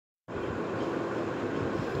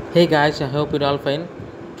Hey guys, I hope you're all fine.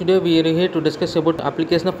 Today we are here to discuss about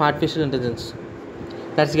application of artificial intelligence.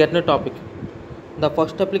 Let's get into the topic. The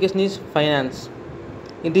first application is finance.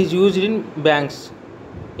 It is used in banks.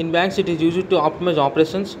 In banks, it is used to optimize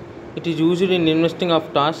operations. It is used in investing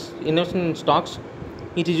in stocks.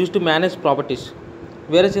 It is used to manage properties.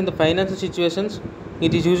 Whereas in the financial situations,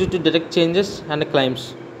 it is used to detect changes and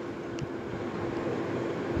claims.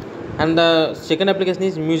 And the second application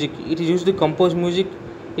is music. It is used to compose music.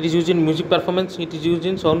 It is used in music performance. It is used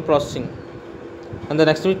in sound processing. And the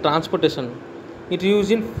next one is transportation. It is used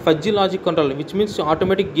in fuzzy logic control, which means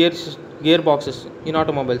automatic gearboxes in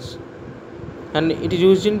automobiles. And it is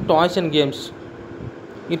used in toys and games.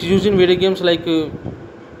 It is used in video games like it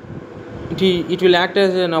will act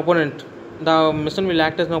as an opponent. The machine will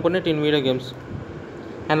act as an opponent in video games.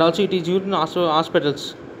 And also it is used in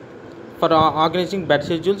hospitals for organizing bed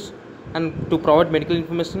schedules and to provide medical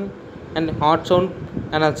information and heart sound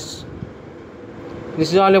analysis.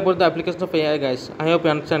 This is all about the application of AI, guys. I hope you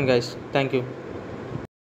understand, guys. Thank you.